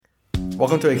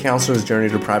Welcome to A Counselor's Journey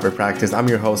to Private Practice. I'm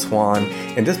your host, Juan,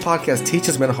 and this podcast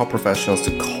teaches mental health professionals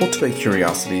to cultivate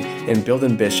curiosity and build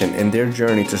ambition in their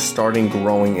journey to starting,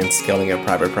 growing, and scaling a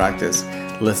private practice.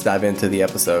 Let's dive into the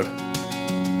episode.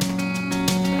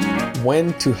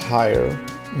 When to hire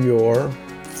your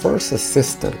first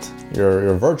assistant,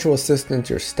 your virtual assistant,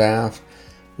 your staff,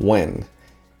 when?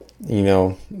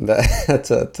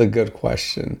 That's a good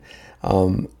question.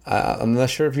 I'm not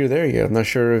sure if you're there yet. I'm not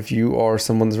sure if you are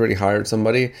someone that's already hired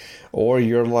somebody, or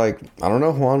you're like, I don't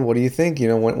know, Juan, what do you think?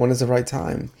 When is the right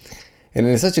time? And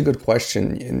it's such a good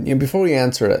question. And before we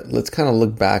answer it, let's kind of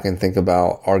look back and think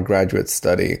about our graduate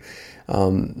study.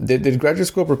 Did graduate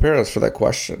school prepare us for that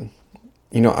question?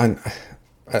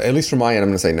 At least from my end, I'm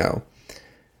going to say no.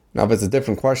 Now, if it's a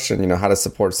different question, how to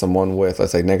support someone with,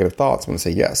 let's say, negative thoughts, I'm going to say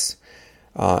yes.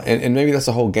 And maybe that's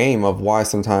the whole game of why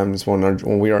sometimes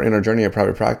when we are in our journey of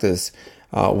private practice,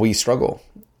 we struggle.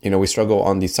 We struggle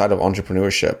on the side of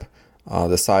entrepreneurship,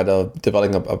 the side of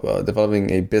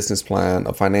developing a business plan,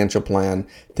 a financial plan,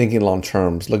 thinking long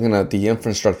terms, looking at the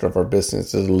infrastructure of our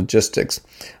business, the logistics,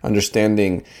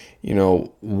 understanding,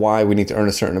 why we need to earn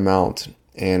a certain amount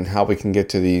and how we can get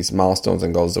to these milestones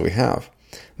and goals that we have.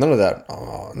 None of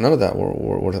that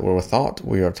we're taught.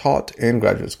 We are taught in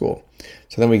graduate school.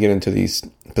 So then we get into these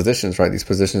positions, right? These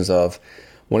positions of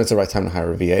when it's the right time to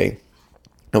hire a VA.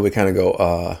 And we kind of go,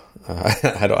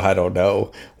 I don't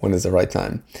know when is the right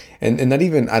time. And not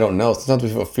even, I don't know.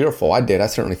 Sometimes we feel fearful. I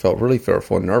certainly felt really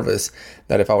fearful and nervous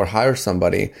that if I would hire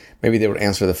somebody, maybe they would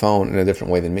answer the phone in a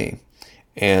different way than me.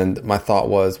 And my thought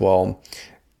was, well,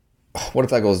 what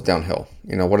if that goes downhill?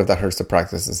 What if that hurts the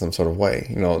practice in some sort of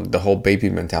way? The whole baby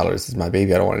mentality, this is my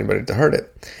baby. I don't want anybody to hurt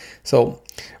it. So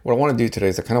what I want to do today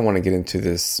is I kind of want to get into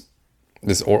this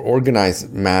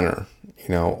organized manner,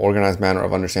 organized manner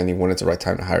of understanding when it's the right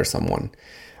time to hire someone.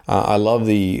 I love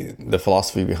the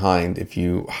philosophy behind if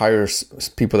you hire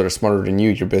people that are smarter than you,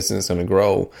 your business is going to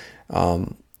grow.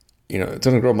 It's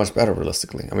going to grow much better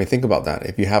realistically. I mean, think about that.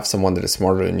 If you have someone that is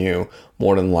smarter than you,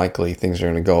 more than likely things are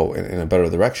going to go in a better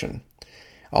direction.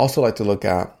 I also like to look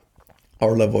at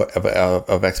our level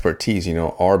of expertise,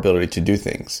 our ability to do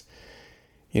things.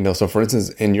 So for instance,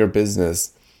 in your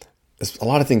business, there's a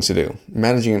lot of things to do.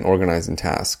 Managing and organizing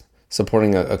tasks,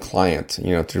 supporting a client,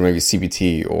 through maybe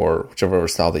CBT or whichever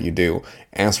style that you do,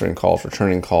 answering calls,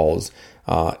 returning calls,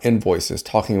 invoices,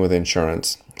 talking with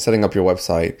insurance, setting up your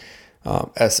website,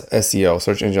 SEO,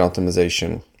 search engine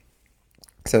optimization,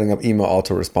 setting up email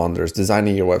autoresponders,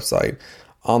 designing your website,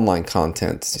 online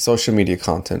content, social media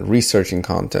content, researching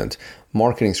content,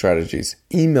 marketing strategies,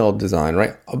 email design,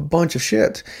 right? A bunch of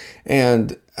shit.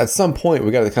 And at some point, we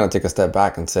got to kind of take a step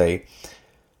back and say,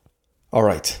 all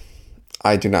right,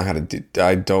 I don't know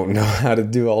how to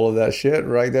do all of that shit,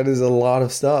 right? That is a lot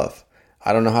of stuff.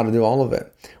 I don't know how to do all of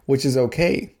it, which is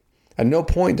okay. At no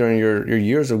point during your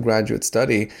years of graduate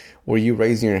study were you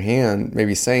raising your hand,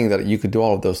 maybe saying that you could do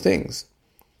all of those things.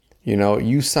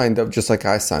 You signed up just like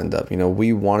I signed up.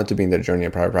 We wanted to be in their journey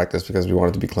of private practice because we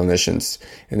wanted to be clinicians,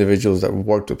 individuals that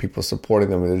worked with people,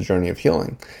 supporting them in their journey of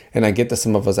healing. And I get that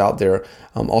some of us out there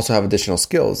also have additional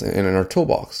skills in our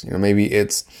toolbox. Maybe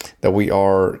it's that we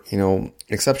are,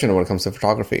 exceptional when it comes to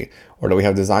photography, or that we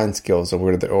have design skills, or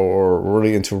we're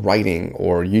really into writing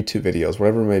or YouTube videos,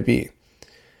 whatever it may be.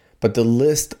 But the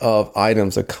list of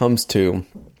items that comes to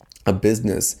a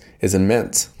business is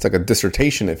immense. It's like a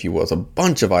dissertation, if you will. It's a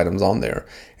bunch of items on there.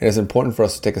 And it's important for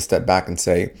us to take a step back and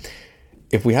say,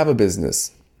 if we have a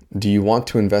business, do you want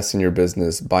to invest in your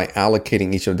business by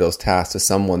allocating each of those tasks to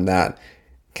someone that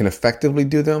can effectively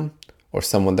do them or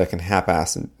someone that can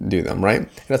half-ass do them, right? And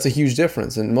that's a huge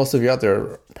difference. And most of you out there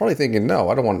are probably thinking, no,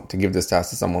 I don't want to give this task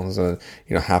to someone who's going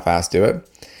to, half-ass do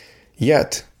it.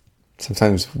 Yet,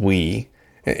 sometimes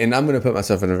and I'm going to put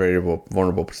myself in a very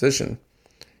vulnerable position.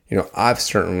 I've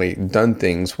certainly done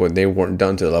things when they weren't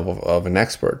done to the level of an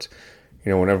expert.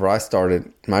 Whenever I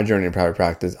started my journey in private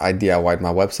practice, I DIY'd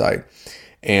my website.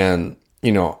 And,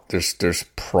 there's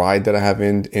pride that I have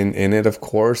in it, of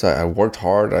course. I worked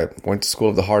hard. I went to school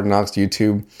of the hard knocks,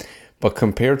 YouTube. But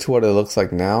compared to what it looks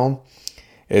like now,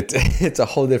 it's a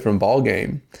whole different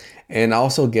ballgame. And I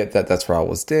also get that that's where I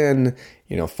was then,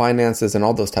 finances and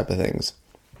all those type of things.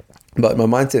 But my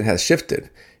mindset has shifted.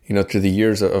 Through the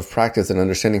years of practice and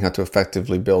understanding how to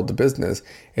effectively build the business,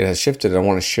 it has shifted. And I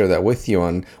want to share that with you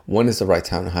on when is the right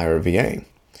time to hire a VA.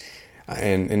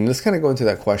 And let's kind of go into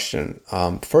that question.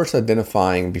 First,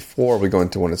 identifying before we go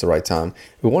into when it's the right time,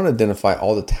 we want to identify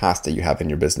all the tasks that you have in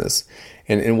your business.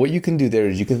 And what you can do there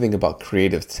is you can think about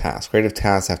creative tasks. Creative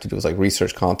tasks have to do with like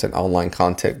research content, online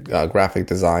content, graphic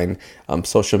design,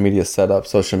 social media setup,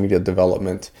 social media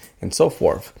development, and so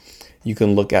forth. You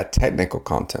can look at technical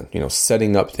content,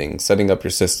 setting up things, setting up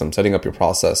your system, setting up your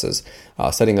processes,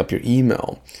 setting up your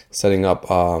email, setting up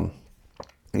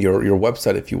your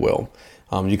website, if you will.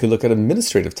 You can look at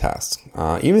administrative tasks,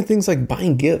 even things like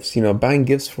buying gifts, buying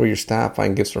gifts for your staff,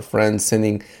 buying gifts for friends,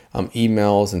 sending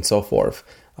emails and so forth.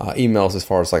 Emails as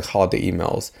far as like holiday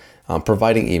emails,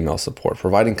 providing email support,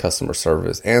 providing customer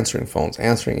service, answering phones,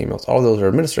 answering emails. All of those are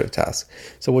administrative tasks.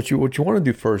 So what you want to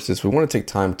do first is we want to take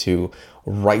time to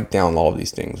write down all of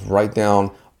these things. Write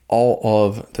down all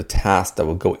of the tasks that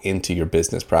will go into your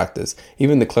business practice,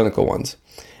 even the clinical ones.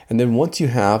 And then once you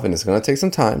have, and it's going to take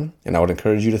some time, and I would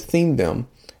encourage you to theme them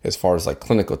as far as like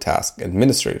clinical tasks,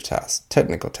 administrative tasks,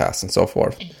 technical tasks, and so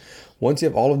forth. Once you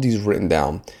have all of these written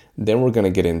down, then we're going to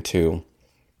get into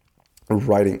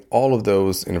writing all of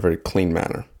those in a very clean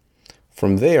manner.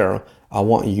 From there, I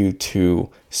want you to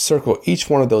circle each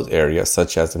one of those areas,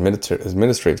 such as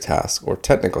administrative tasks or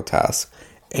technical tasks,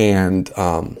 and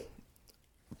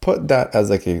put that as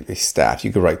like a staff.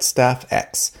 You could write staff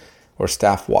X or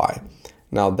staff Y.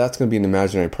 Now, that's going to be an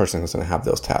imaginary person who's going to have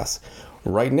those tasks.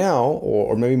 Right now,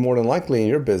 or maybe more than likely in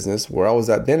your business, where I was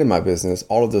at then in my business,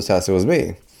 all of those tasks, it was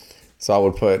me. So I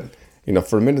would put,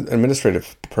 for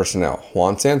administrative personnel,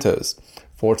 Juan Santos.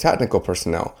 For technical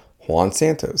personnel, Juan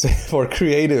Santos. For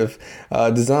creative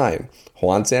design,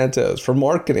 Juan Santos. For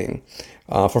marketing,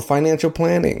 for financial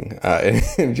planning.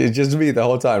 It's just me the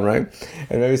whole time, right?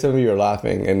 And maybe some of you are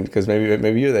laughing, and because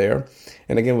maybe you're there.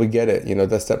 And again, we get it.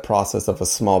 That's that process of a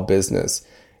small business,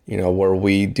 where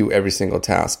we do every single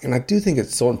task. And I do think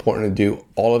it's so important to do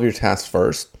all of your tasks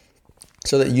first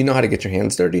so that you know how to get your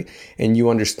hands dirty and you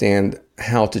understand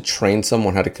how to train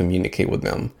someone, how to communicate with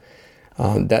them.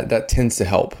 That tends to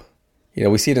help.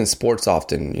 We see it in sports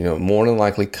often. More than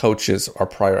likely coaches are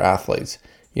prior athletes.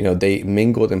 They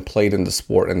mingled and played in the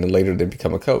sport and then later they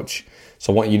become a coach.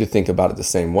 So I want you to think about it the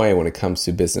same way when it comes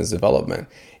to business development.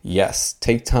 Yes,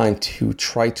 take time to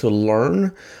try to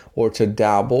learn or to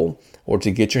dabble or to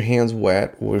get your hands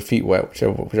wet or your feet wet,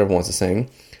 whichever one's the same,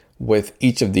 with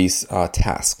each of these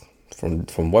tasks. From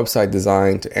website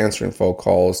design to answering phone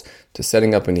calls to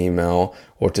setting up an email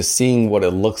or to seeing what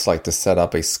it looks like to set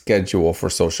up a schedule for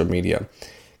social media.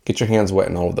 Get your hands wet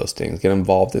in all of those things. Get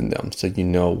involved in them so you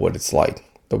know what it's like,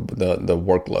 the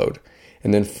workload.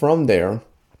 And then from there,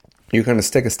 you kind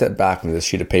of take a step back from this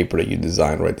sheet of paper that you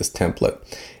designed, right? This template.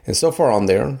 And so far on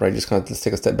there, right, just kind of let's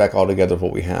take a step back altogether of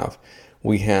what we have.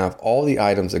 We have all the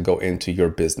items that go into your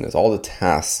business, all the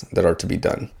tasks that are to be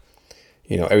done.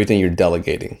 Everything you're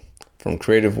delegating, from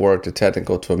creative work to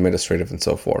technical to administrative and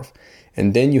so forth.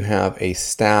 And then you have a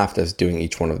staff that's doing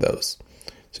each one of those.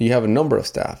 So you have a number of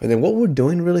staff. And then what we're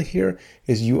doing really here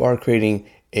is you are creating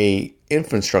a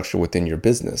infrastructure within your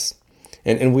business.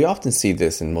 And we often see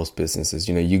this in most businesses.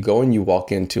 You go and you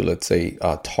walk into, let's say,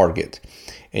 Target,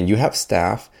 and you have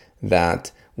staff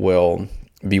that will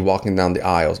be walking down the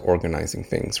aisles organizing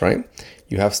things, right?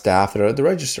 You have staff that are at the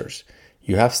registers.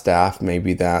 You have staff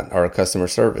maybe that are customer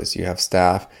service. You have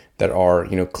staff that are,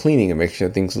 cleaning and making sure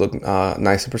things look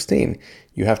nice and pristine.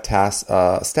 You have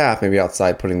staff maybe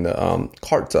outside putting the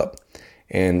carts up,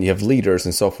 and you have leaders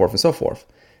and so forth and so forth.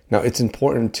 Now, it's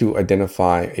important to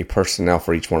identify a personnel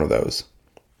for each one of those.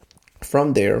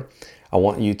 From there, I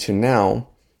want you to now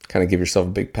kind of give yourself a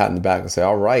big pat in the back and say,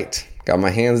 all right, got my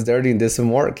hands dirty and did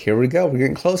some work. Here we go. We're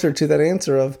getting closer to that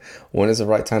answer of when is the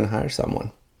right time to hire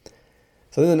someone.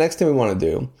 So then the next thing we want to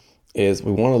do is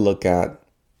we want to look at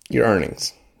your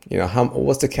earnings.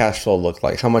 What's the cash flow look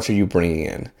like? How much are you bringing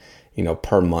in,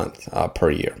 per month,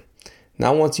 per year?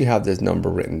 Now, once you have this number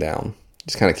written down,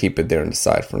 just kind of keep it there and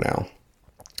decide for now.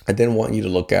 I then want you to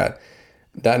look at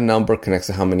that number connects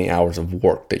to how many hours of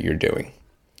work that you're doing,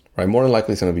 right? More than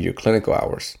likely, it's going to be your clinical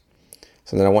hours.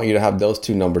 So then I want you to have those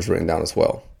two numbers written down as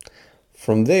well.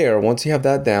 From there, once you have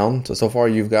that down, so far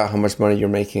you've got how much money you're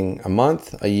making a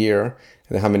month, a year,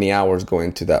 and then how many hours go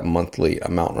into that monthly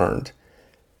amount earned.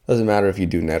 Doesn't matter if you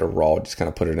do net or raw, just kind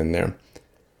of put it in there.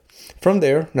 From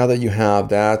there, now that you have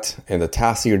that and the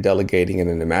tasks that you're delegating and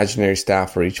an imaginary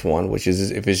staff for each one, which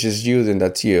is if it's just you, then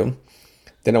that's you.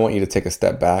 Then I want you to take a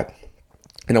step back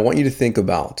and I want you to think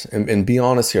about and be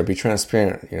honest here, be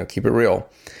transparent, keep it real.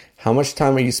 How much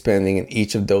time are you spending in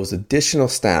each of those additional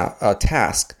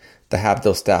tasks that have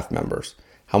those staff members?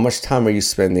 How much time are you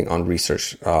spending on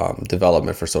research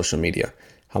development for social media?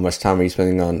 How much time are you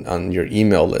spending on your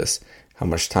email list? How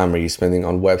much time are you spending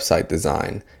on website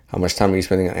design? How much time are you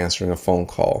spending on answering a phone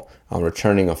call, on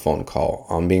returning a phone call,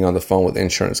 on being on the phone with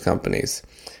insurance companies,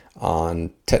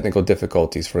 on technical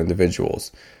difficulties for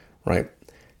individuals, right?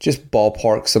 Just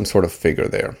ballpark some sort of figure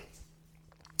there.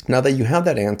 Now that you have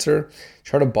that answer,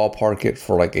 try to ballpark it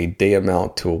for like a day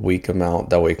amount to a week amount.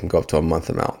 That way you can go up to a month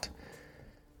amount.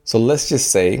 So let's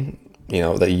just say,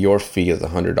 that your fee is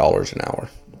 $100 an hour,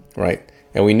 right?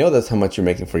 And we know that's how much you're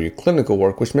making for your clinical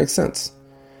work, which makes sense.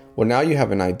 Well, now you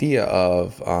have an idea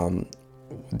of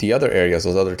the other areas,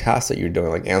 those other tasks that you're doing,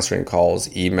 like answering calls,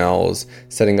 emails,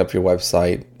 setting up your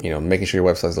website, making sure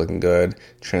your website's looking good,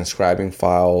 transcribing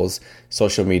files,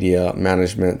 social media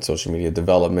management, social media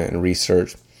development, and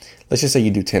research. Let's just say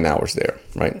you do 10 hours there,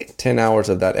 right? 10 hours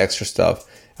of that extra stuff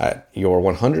at your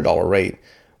 $100 rate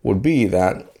would be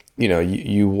that,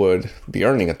 you would be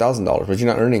earning $1,000, but you're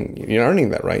not earning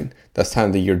that, right? That's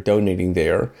time that you're donating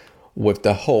there with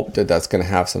the hope that that's going to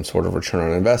have some sort of return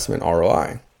on investment,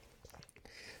 ROI.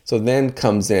 So then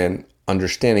comes in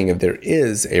understanding if there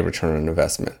is a return on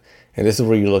investment. And this is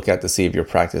where you look at to see if your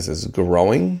practice is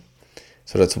growing.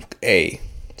 So that's A.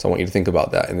 So I want you to think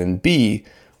about that. And then B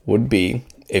would be,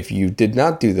 if you did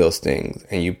not do those things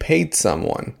and you paid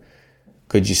someone,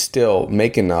 could you still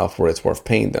make enough where it's worth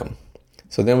paying them?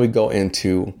 So then we go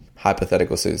into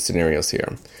hypothetical scenarios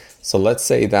here. So let's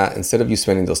say that instead of you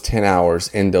spending those 10 hours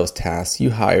in those tasks,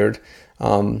 you hired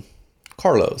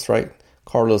Carlos, right?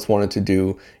 Carlos wanted to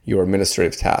do your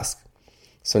administrative task.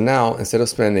 So now instead of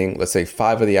spending, let's say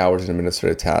 5 of the hours in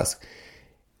administrative task,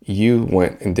 you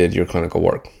went and did your clinical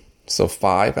work. So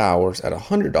 5 hours at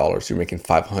 $100, you're making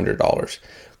 $500.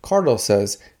 Carlos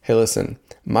says, hey, listen,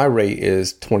 my rate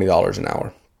is $20 an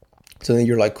hour. So then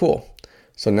you're like, cool.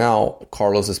 So now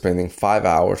Carlos is spending 5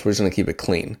 hours. We're just going to keep it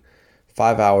clean.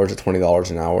 5 hours at $20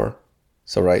 an hour.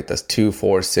 So, right, that's 2,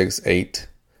 4, 6, 8.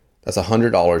 That's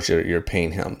 $100 you're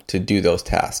paying him to do those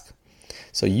tasks.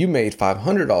 So you made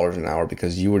 $500 an hour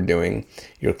because you were doing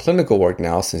your clinical work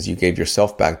now, since you gave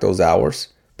yourself back those hours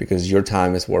because your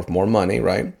time is worth more money,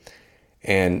 right?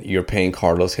 And you're paying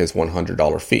Carlos his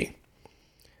 $100 fee.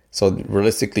 So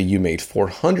realistically, you made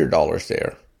 $400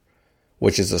 there,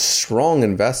 which is a strong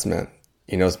investment.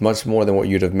 It's much more than what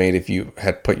you'd have made if you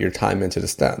had put your time into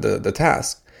the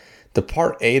task. The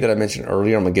part A that I mentioned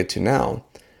earlier, I'm going to get to now.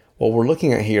 What we're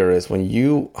looking at here is when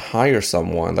you hire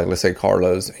someone, like let's say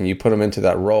Carlos, and you put him into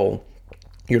that role,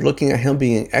 you're looking at him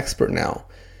being an expert now.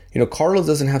 Carlos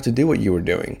doesn't have to do what you were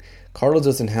doing. Carlos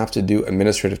doesn't have to do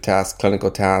administrative tasks,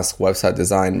 clinical tasks, website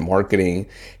design, marketing.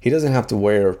 He doesn't have to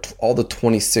wear all the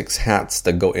 26 hats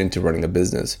that go into running a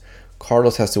business.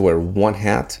 Carlos has to wear one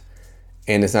hat,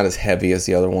 and it's not as heavy as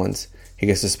the other ones. He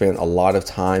gets to spend a lot of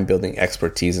time building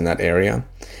expertise in that area.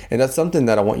 And that's something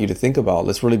that I want you to think about.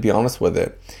 Let's really be honest with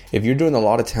it. If you're doing a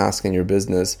lot of tasks in your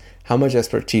business, how much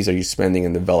expertise are you spending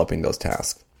in developing those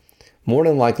tasks? More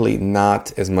than likely,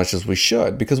 not as much as we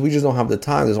should, because we just don't have the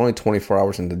time. There's only 24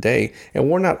 hours in the day, and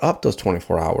we're not up those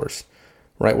 24 hours,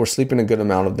 right? We're sleeping a good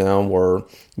amount of them. We're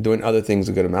doing other things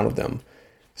a good amount of them.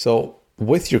 So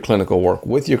with your clinical work,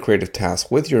 with your creative tasks,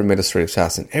 with your administrative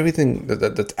tasks, and everything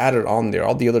that's added on there,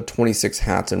 all the other 26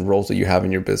 hats and roles that you have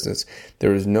in your business,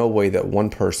 there is no way that one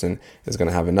person is going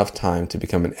to have enough time to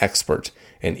become an expert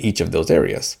in each of those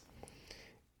areas.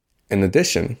 In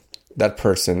addition, that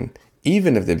person,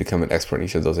 even if they become an expert in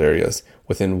each of those areas,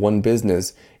 within one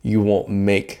business, you won't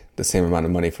make the same amount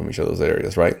of money from each of those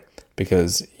areas, right?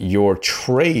 Because your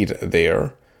trade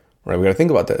there, right? We got to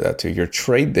think about that too. Your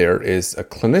trade there is a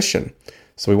clinician.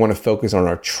 So we want to focus on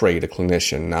our trade, a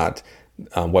clinician, not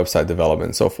website development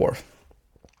and so forth.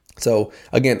 So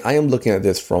again, I am looking at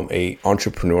this from an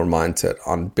entrepreneur mindset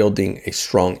on building a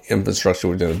strong infrastructure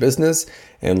within a business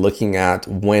and looking at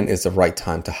when is the right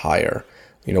time to hire.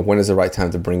 When is the right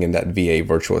time to bring in that VA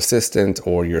virtual assistant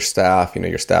or your staff,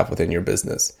 your staff within your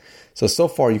business. So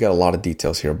far you got a lot of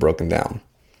details here broken down.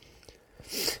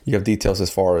 You have details as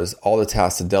far as all the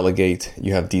tasks to delegate.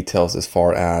 You have details as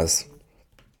far as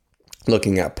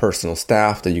looking at personal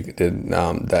staff that you could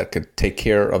that could take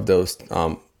care of those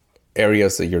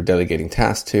areas that you're delegating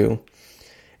tasks to,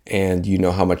 and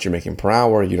how much you're making per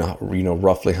hour. You know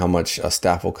roughly how much a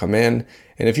staff will come in.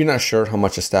 And if you're not sure how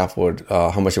much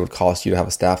how much it would cost you to have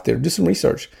a staff there, do some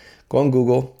research. Go on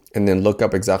Google and then look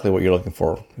up exactly what you're looking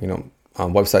for.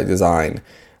 Website design,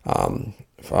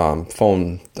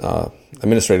 phone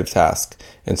administrative tasks,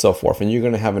 and so forth. And you're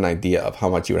going to have an idea of how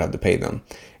much you would have to pay them.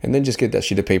 And then just get that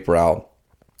sheet of paper out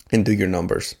and do your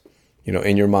numbers.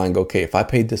 In your mind, go, okay, if I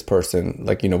paid this person,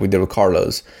 like, we did with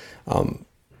Carlos,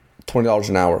 $20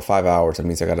 an hour, 5 hours, that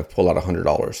means I got to pull out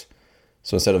 $100.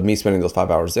 So instead of me spending those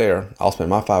 5 hours there, I'll spend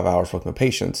my 5 hours with my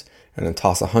patients and then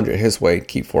toss 100 his way,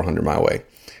 keep 400 my way,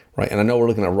 right? And I know we're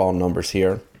looking at raw numbers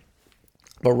here,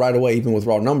 but right away, even with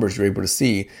raw numbers, you're able to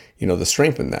see, the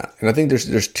strength in that. And I think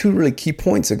there's two really key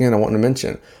points, again, I want to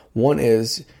mention. One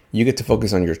is you get to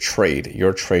focus on your trade.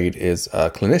 Your trade is a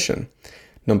clinician.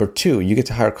 Number 2, you get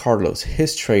to hire Carlos.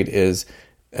 His trade is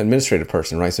administrative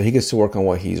person, right? So he gets to work on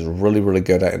what he's really, really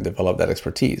good at and develop that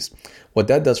expertise. What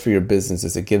that does for your business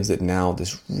is it gives it now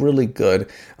this really good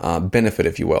benefit,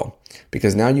 if you will,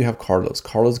 because now you have Carlos.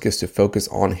 Carlos gets to focus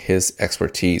on his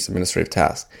expertise, administrative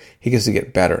tasks. He gets to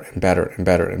get better and better and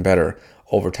better and better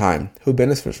over time. Who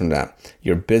benefits from that?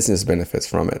 Your business benefits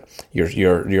from it.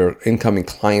 Your incoming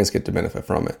clients get to benefit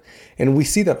from it. And we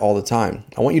see that all the time.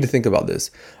 I want you to think about this.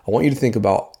 I want you to think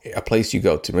about a place you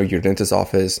go to, maybe your dentist's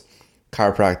office,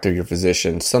 chiropractor, your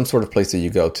physician, some sort of place that you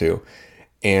go to.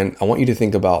 And I want you to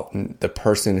think about the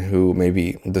person who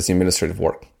maybe does the administrative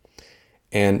work.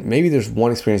 And maybe there's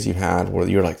one experience you had where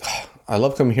you're like, oh, I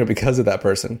love coming here because of that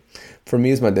person. For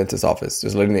me, it's my dentist's office.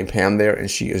 There's a lady named Pam there,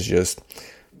 and she is just,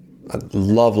 I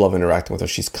love interacting with her.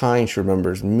 She's kind. She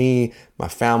remembers me, my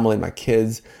family, my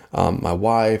kids, my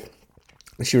wife.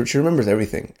 She remembers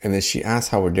everything. And then she asks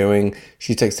how we're doing.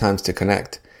 She takes time to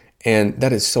connect. And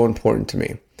that is so important to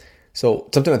me. So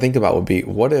something I think about would be,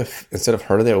 what if instead of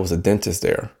her there, it was a dentist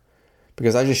there?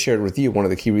 Because I just shared with you, one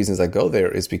of the key reasons I go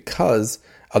there is because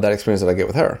of that experience that I get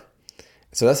with her.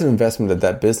 So that's an investment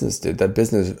that business did. That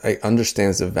business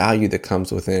understands the value that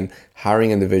comes within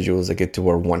hiring individuals that get to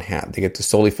wear one hat. They get to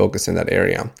solely focus in that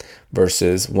area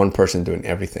versus one person doing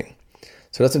everything.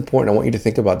 So that's important. I want you to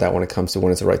think about that when it comes to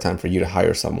when it's the right time for you to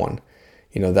hire someone.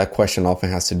 That question often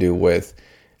has to do with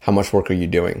how much work are you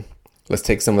doing? Let's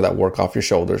take some of that work off your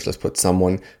shoulders. Let's put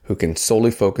someone who can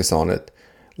solely focus on it.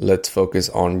 Let's focus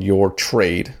on your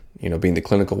trade, being the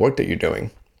clinical work that you're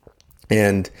doing.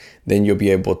 And then you'll be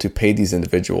able to pay these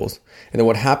individuals. And then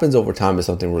what happens over time is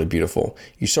something really beautiful.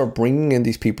 You start bringing in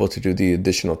these people to do the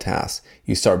additional tasks.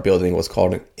 You start building what's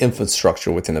called an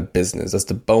infrastructure within a business. That's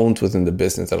the bones within the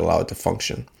business that allow it to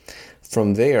function.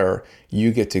 From there,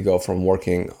 you get to go from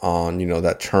working on,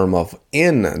 that term of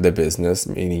in the business,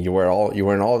 meaning you're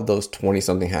wearing all of those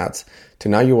 20-something hats, to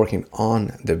now you're working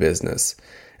on the business.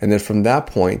 And then from that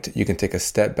point, you can take a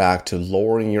step back to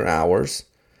lowering your hours.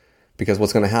 Because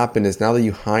what's going to happen is now that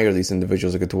you hire these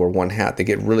individuals that get to wear one hat, they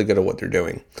get really good at what they're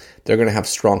doing. They're going to have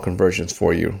strong conversions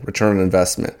for you, return on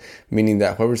investment, meaning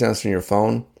that whoever's answering your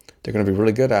phone, they're going to be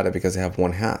really good at it because they have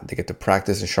one hat. They get to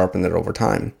practice and sharpen it over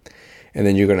time. And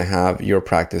then you're going to have your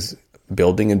practice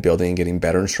building and getting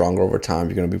better and stronger over time.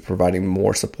 You're going to be providing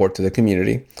more support to the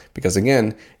community because,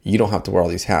 again, you don't have to wear all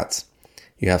these hats.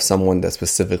 You have someone that's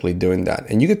specifically doing that.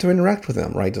 And you get to interact with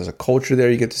them, right? There's a culture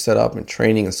there you get to set up and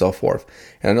training and so forth.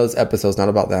 And I know this episode's not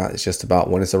about that. It's just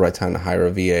about when it's the right time to hire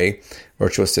a VA,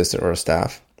 virtual assistant, or a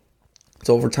staff.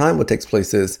 So over time, what takes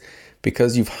place is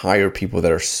because you've hired people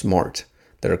that are smart,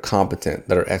 that are competent,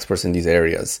 that are experts in these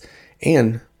areas,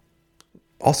 and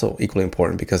also equally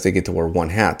important because they get to wear one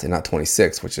hat and not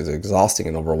 26, which is exhausting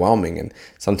and overwhelming. And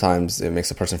sometimes it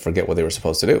makes a person forget what they were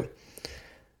supposed to do.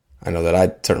 I know that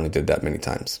I certainly did that many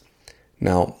times.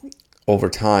 Now, over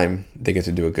time, they get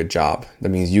to do a good job. That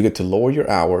means you get to lower your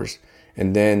hours,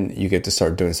 and then you get to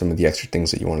start doing some of the extra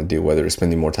things that you want to do, whether it's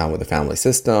spending more time with the family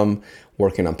system,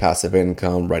 working on passive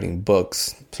income, writing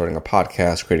books, starting a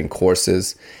podcast, creating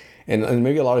courses. And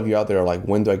maybe a lot of you out there are like,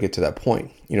 when do I get to that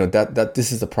point? That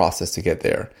this is the process to get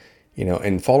there.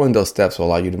 And following those steps will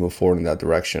allow you to move forward in that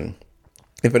direction.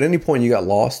 If at any point you got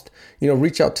lost,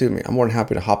 reach out to me. I'm more than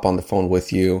happy to hop on the phone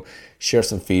with you, share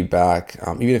some feedback.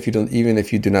 Even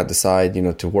if you do not decide,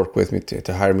 to work with me,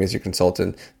 to hire me as your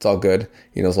consultant, it's all good.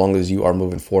 As long as you are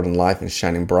moving forward in life and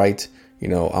shining bright,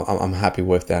 I'm happy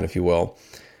with that, if you will.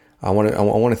 I want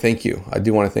to thank you. I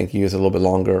do want to thank you. It's a little bit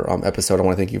longer episode. I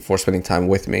want to thank you for spending time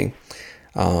with me,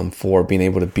 for being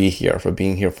able to be here, for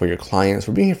being here for your clients,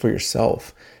 for being here for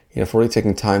yourself, for really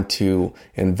taking time to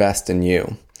invest in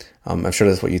you. I'm sure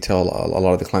that's what you tell a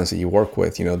lot of the clients that you work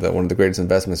with, that one of the greatest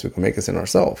investments we can make is in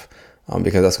ourselves,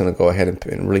 because that's going to go ahead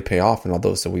and really pay off in all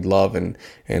those that we love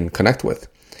and connect with.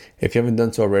 If you haven't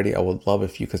done so already, I would love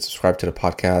if you could subscribe to the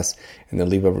podcast and then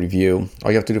leave a review. All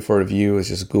you have to do for a review is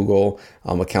just Google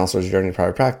A Counselor's Journey in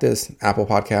Private Practice, Apple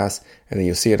Podcasts, and then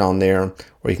you'll see it on there.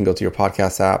 Or you can go to your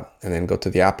podcast app and then go to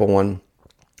the Apple one.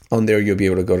 On there, you'll be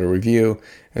able to go to review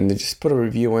and then just put a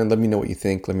review in. Let me know what you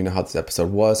think. Let me know how this episode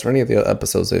was or any of the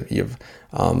episodes that you've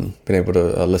been able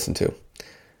to listen to.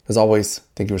 As always,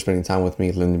 thank you for spending time with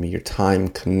me, lending me your time,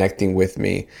 connecting with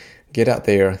me. Get out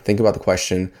there, think about the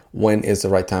question, when is the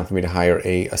right time for me to hire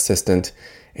an assistant?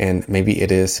 And maybe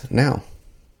it is now.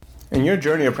 In your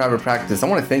journey of private practice, I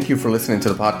want to thank you for listening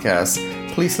to the podcast.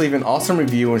 Please leave an awesome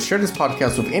review and share this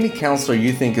podcast with any counselor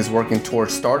you think is working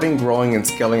towards starting, growing, and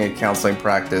scaling a counseling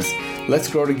practice. Let's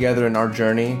grow together in our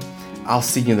journey. I'll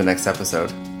see you in the next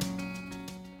episode.